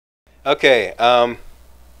Okay,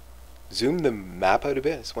 zoom the map out a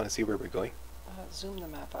bit. I just want to see where we're going. Zoom the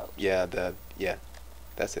map out. Yeah,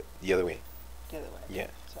 that's it. The other way. The other way. Yeah.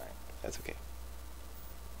 Sorry. That's okay.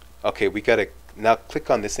 Okay, we gotta now click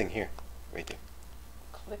on this thing here, right there.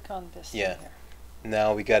 Click on this Yeah. thing here.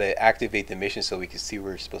 Now we gotta activate the mission so we can see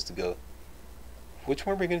where we're supposed to go. Which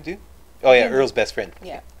one are we gonna do? Oh yeah, Earl's best friend.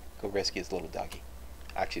 Yeah. Go rescue his little doggy.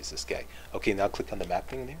 Actually, it's this guy. Okay, now click on the map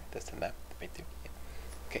thing there. That's the map right there. Yeah.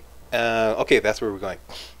 Okay. Okay, that's where we're going.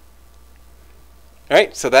 All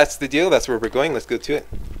right, so that's the deal. That's where we're going. Let's go to it.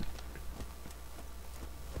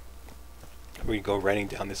 We go running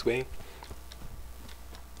down this way.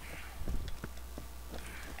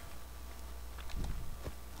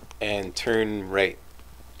 And turn right.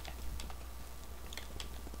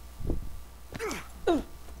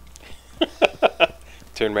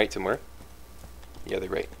 Turn right to more. The other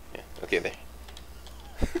right. Yeah. Okay, there.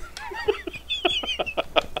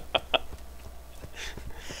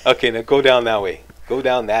 Okay, now go down that way. Go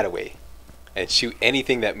down that way, and shoot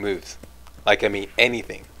anything that moves. Like I mean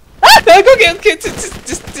anything. Okay, okay, just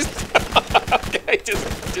okay,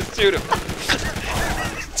 just shoot him.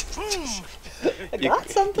 I got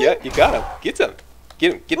something. Yeah, you got him. Get some.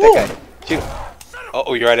 Get him. Get that guy. Shoot him.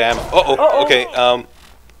 Oh, you're out of ammo. Okay.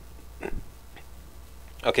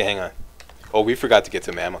 Okay, hang on. Oh, we forgot to get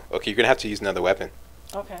some ammo. Okay, you're gonna have to use another weapon.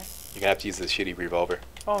 Okay. You're gonna have to use the shitty revolver.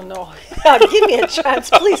 Oh no! Give me a chance,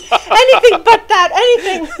 please. Anything but that.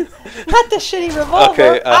 Anything. Not the shitty revolver.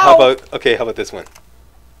 Okay. How about this one?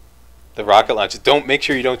 The rocket launcher. Make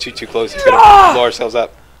sure you don't shoot too close. It's gonna blow ourselves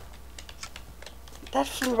up. That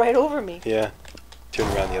flew right over me. Yeah. Turn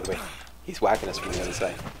around the other way. He's whacking us from the other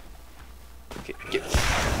side. Okay,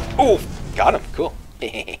 oh, got him. Cool.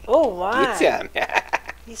 Oh wow. Get him.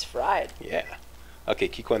 He's fried. Yeah. Okay,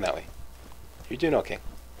 keep going that way. You're doing okay.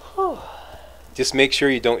 Whew. Just make sure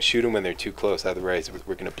you don't shoot them when they're too close. Otherwise,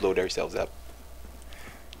 we're going to blow ourselves up.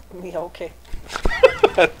 Yeah, okay.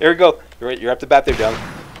 There we go. You're up to bat there, Down.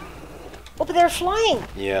 Oh, but they're flying.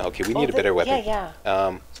 Yeah, okay. We need a better weapon. Yeah.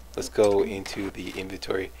 Let's go into the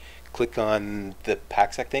inventory. Click on the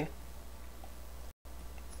pack sack thing.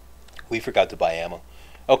 We forgot to buy ammo.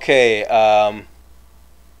 Okay. How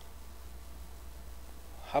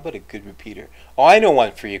about a good repeater? Oh, I know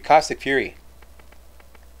one for you. Caustic Fury.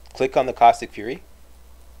 Click on the Caustic Fury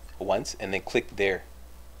once, and then click there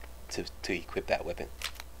to equip that weapon.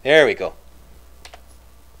 There we go.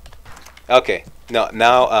 Okay. No,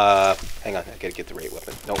 now, hang on. I gotta get the right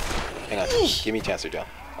weapon. Nope. Hang on. Give me a chance, Joe.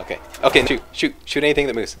 Okay. Okay. Shoot anything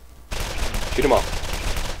that moves. Shoot them all.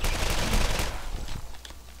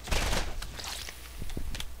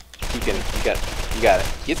 Keep getting. You got it.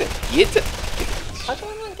 Get it. How come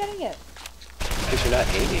I'm not getting it? Because you're not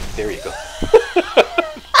aiming. There you go.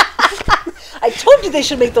 I told you they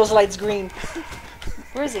should make those lights green.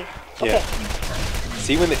 Where is he? Okay. Yeah.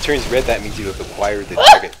 See, when it turns red, that means you have acquired the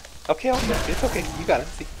target. Okay, it's okay. You got it.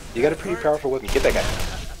 See, you got a pretty powerful weapon. Get that guy.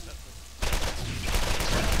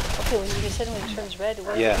 Okay, when you said when it turns red,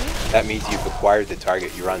 what Yeah, that means you've acquired the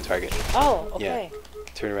target. You're on target. Oh, okay. Yeah.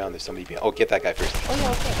 Turn around. There's somebody behind. Oh, get that guy first. Oh,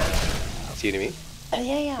 yeah, okay. See what I mean?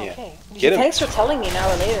 Yeah, okay. Get him. Thanks for telling me an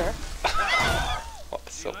hour later. Oh,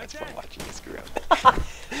 it's so much fun watching you screw up.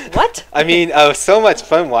 What? I mean, it was so much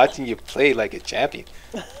fun watching you play like a champion.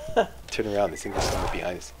 Turn around. There's someone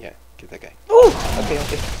behind us. Yeah, get that guy. Ooh! Okay,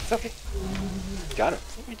 it's okay. Got him.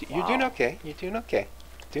 You're doing okay. You're doing okay.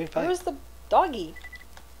 Doing fine. Where's the doggy?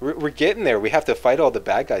 We're getting there. We have to fight all the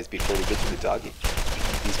bad guys before we get to the doggy.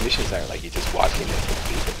 These missions aren't like you just walk in and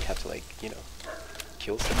complete them. You have to, like,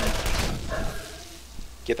 kill someone.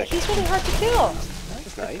 Get that guy. He's really hard to kill.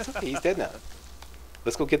 He's not. He's okay. He's dead now.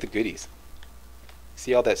 Let's go get the goodies.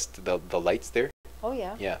 See all that the lights there? Oh,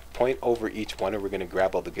 yeah. Yeah. Point over each one, and we're gonna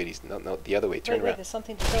grab all the goodies. No, the other way. Turn Wait, around. there's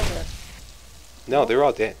something to kill there. No, they're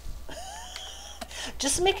all dead.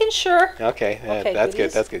 Just making sure. Okay, Okay, that's goodies.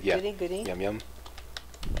 good. That's good. Yeah. Goody. Yum yum.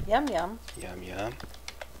 Yum, yum. Yum yum.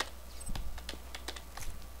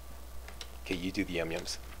 Okay, you do the yum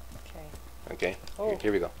yums. Okay. Okay. Oh.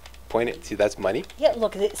 Here we go. Point it. See, that's money. Yeah,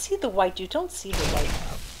 look, see the white. You don't see the white.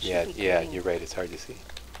 Yeah, Should be yeah, green. you're right. It's hard to see.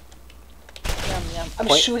 Yum, yum. I'm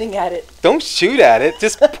Point. shooting at it. Don't shoot at it.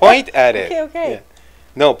 Just point at it. Okay. Yeah.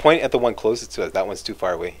 No, point at the one closest to us. That one's too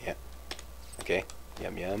far away. Yeah. Okay.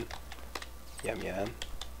 Yum yum. Yum yum.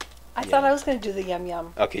 I thought I was going to do the yum,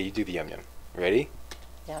 yum. Okay, you do the yum yum. Ready?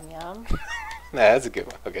 Yum, yum. Nah, that's a good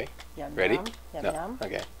one. Okay. Yum, Ready? yum. Yum, No. yum.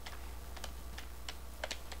 Okay.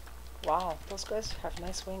 Wow, those guys have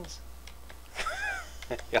nice wings.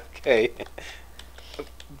 Okay.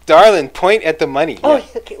 Darling, point at the money. Oh, Yeah.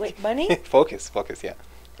 okay, wait, money? Focus, yeah.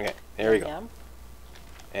 Okay, there we go. Yum.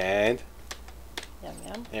 And Yum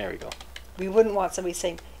yum. there we go. We wouldn't want somebody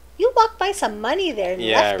saying, "You walked by some money there and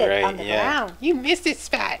left it on the ground." You missed it,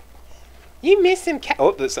 Spat. You missed him, cat.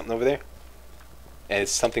 Oh, there's something over there. And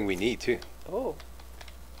it's something we need too. Oh.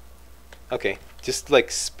 Okay, just like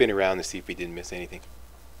spin around to see if we didn't miss anything.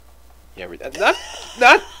 Yeah, we're not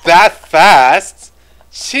that fast.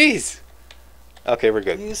 Jeez. Okay, we're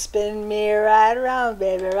good. You spin me right around,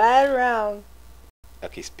 baby, right around.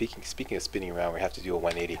 Okay, speaking of spinning around, we have to do a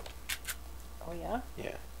 180. Oh yeah.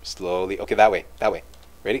 Yeah, slowly. Okay, that way.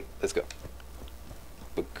 Ready? Let's go.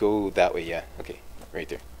 But go that way. Yeah. Okay, right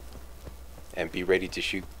there. And be ready to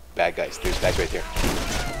shoot bad guys. There's guys right there.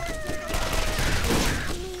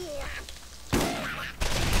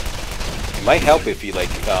 It might help if you like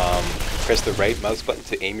press the right mouse button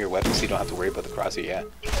to aim your weapon, so you don't have to worry about the crosshair. Yeah.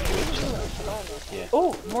 Yeah.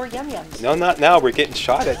 Oh, more yum yums. No, not now. We're getting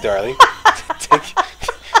shot at, darling. It's like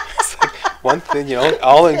one thing, you know,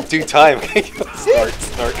 all in due time. Snort.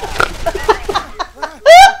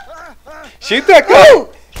 Shoot that guy. Ooh!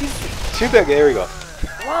 Shoot that guy. There we go.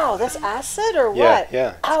 Wow, that's acid or Yeah, what? yeah.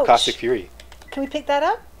 It's Ouch. caustic fury. Can we pick that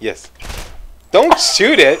up? Yes. Don't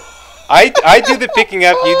shoot it. I do the picking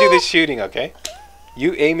up. You do the shooting. Okay.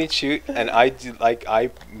 You aim and shoot, and I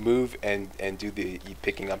move and do the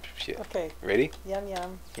picking up shit. Okay. Ready? Yum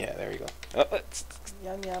yum. Yeah. There we go. Oh,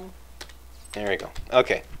 Yum yum. there we go.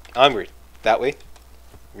 Okay. Onward. That way.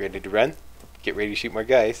 Ready to run? Get ready to shoot more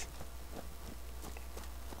guys.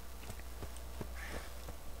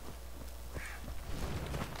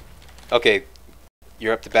 Okay.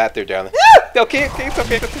 You're up to bat there, darling. Okay, it's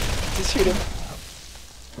okay. Just shoot him.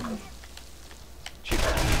 Shoot.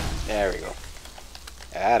 There we go.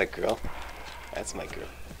 Atta girl. That's my girl.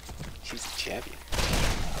 She's a champion.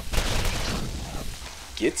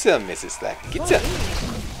 Get some, Mrs. Slack. Get some.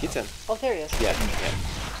 Get some. Oh, there he is. Yeah.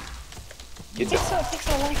 Get some. It takes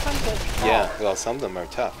a long time to... Yeah, well, some of them are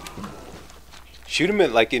tough. Shoot him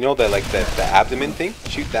at, like, you know, the abdomen thing?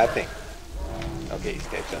 Shoot that thing. Okay, he's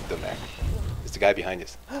dead. Don't matter. There's the guy behind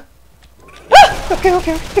us.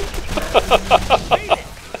 Okay.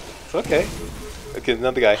 It's okay. Okay,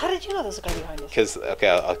 another guy. How did you know there's a guy behind us? Because, okay,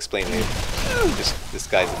 I'll explain later. This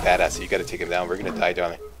guy's a badass, so you gotta take him down. We're gonna die,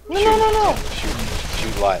 darling. No.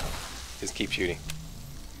 Shoot a lot. Just keep shooting.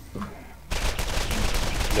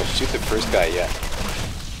 No, shoot the first guy, yeah.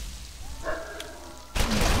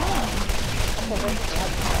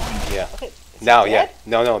 Yeah. Okay, Now, dead? yeah.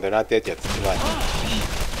 No, they're not dead yet. It's too much.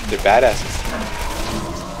 They're badasses.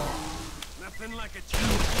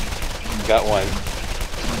 Got one.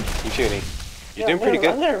 Keep shooting. You're doing pretty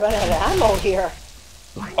good. I'm gonna run out of ammo here.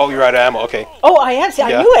 Oh, you're out of ammo. Okay. Oh, I am. See,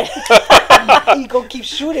 Yeah. I knew it. You go keep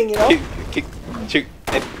shooting, you know. Shoot.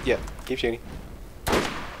 And, yeah. Keep shooting.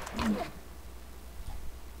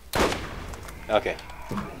 Okay.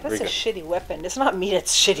 That's a go. shitty weapon. It's not me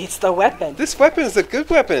that's shitty. It's the weapon. This weapon is a good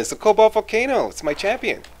weapon. It's the Cobalt Volcano. It's my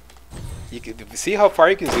champion. You can see how far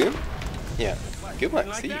you can zoom? Yeah. Good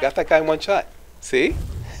one. See, you got that guy in one shot. See?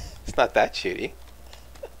 It's not that shitty.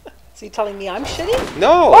 So you telling me I'm shitty?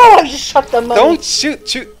 No. Oh, I just shot the money. Don't shoot.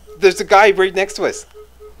 Shoot. There's a guy right next to us.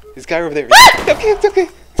 This guy over there. Okay, it's okay.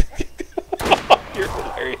 You're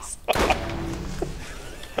hilarious.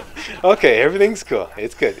 Okay, everything's cool.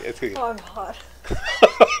 It's good. It's good. Oh, I'm hot.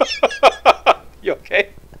 You okay?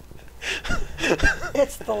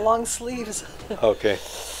 It's the long sleeves. Okay.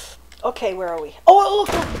 Okay, where are we? Oh,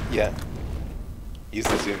 look. Yeah. Use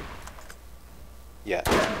the zoom. Yeah.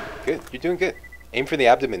 Good. You're doing good. Aim for the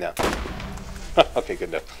abdomen now. Okay, good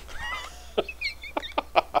enough.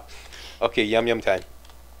 Okay, yum yum time.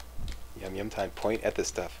 Yum yum time. Point at the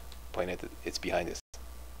stuff. Point at the... It's behind us.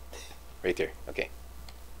 Right there. Okay.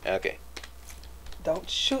 Okay. Don't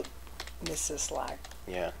shoot, Mrs. Slack.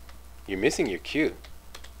 Yeah. You're missing your cue.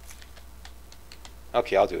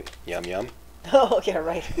 Okay, I'll do it. Yum yum. Oh, okay,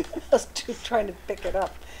 right. I was trying to pick it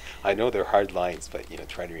up. I know they're hard lines, but, you know,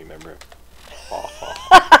 try to remember.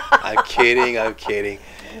 I'm kidding.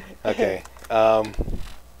 Okay. Oh,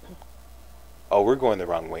 we're going the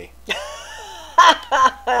wrong way.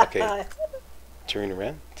 Okay. Turn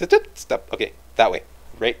around. Stop. Okay, that way.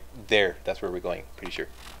 Right there. That's where we're going. Pretty sure.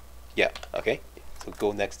 Yeah. Okay. So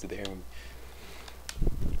go next to there. And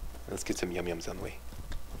let's get some yum yums on the way.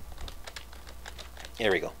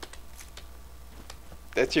 There we go.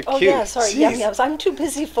 That's your cue. Oh yeah, sorry, Jeez. yum yums. I'm too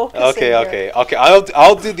busy focusing. Okay.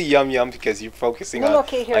 I'll do the yum yum because you're focusing on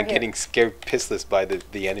here. getting scared pissless by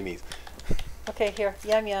the enemies. Okay, here,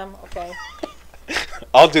 yum yum. Okay.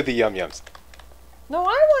 I'll do the yum yums. No, I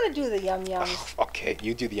want to do the yum yums. Okay,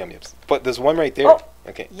 you do the yum yums. But there's one right there. Oh.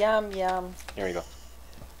 Okay. Yum yum. There we go.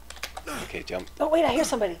 Okay, jump. Oh wait, I hear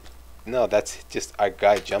somebody. No, that's just our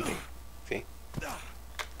guy jumping. See?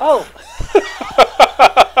 Oh.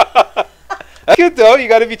 That's good though. You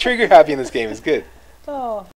got to be trigger happy in this game. It's good. Oh.